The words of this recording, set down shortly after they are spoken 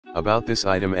About this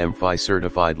item: MFi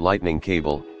certified lightning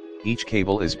cable. Each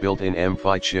cable is built in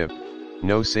MFi chip.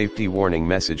 No safety warning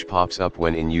message pops up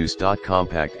when in use.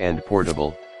 Compact and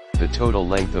portable. The total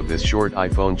length of this short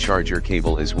iPhone charger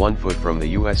cable is 1 foot from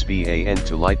the USB-A end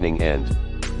to lightning end.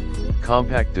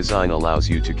 Compact design allows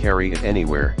you to carry it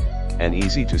anywhere, and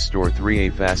easy to store.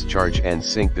 3A fast charge and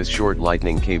sync. This short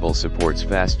lightning cable supports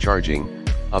fast charging,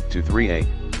 up to 3A,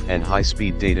 and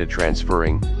high-speed data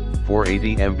transferring,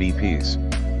 480 Mbps.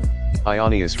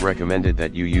 Ionius recommended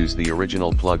that you use the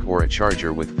original plug or a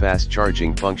charger with fast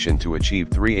charging function to achieve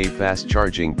 3A fast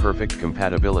charging. Perfect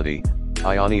compatibility.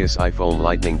 Ionius iPhone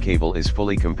lightning cable is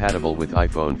fully compatible with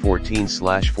iPhone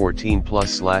 14/14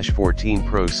 Plus/14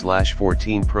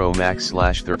 Pro/14 Pro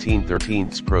Max/13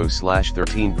 13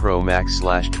 Pro/13 Pro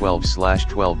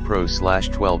Max/12/12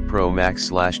 Pro/12 Pro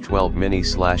Max/12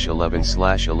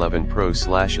 Mini/11/11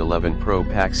 Pro/11 Pro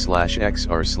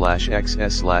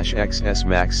Pack/XR/XS/XS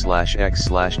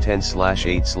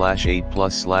Max/X/10/8/8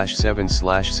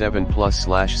 Plus/7/7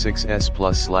 Plus/6S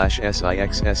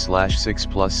Plus/SIXS/6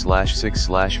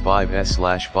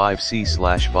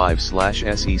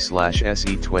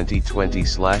 Plus/6/5S/5C/5/SE/SE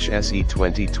 2020/SE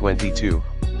 2022,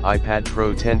 iPad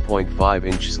Pro 10.5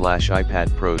 inch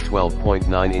iPad Pro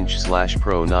 12.9 inch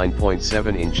Pro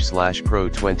 9.7 inch Pro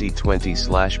 2020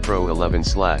 Pro 11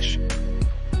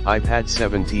 iPad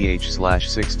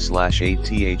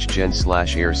 7th/6/8th Gen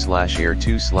 /Air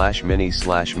 2/Mini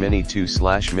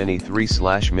 2/Mini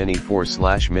 3/Mini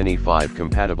 4/Mini 5.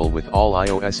 Compatible with all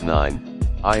iOS 9,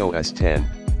 iOS 10,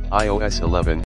 iOS 11,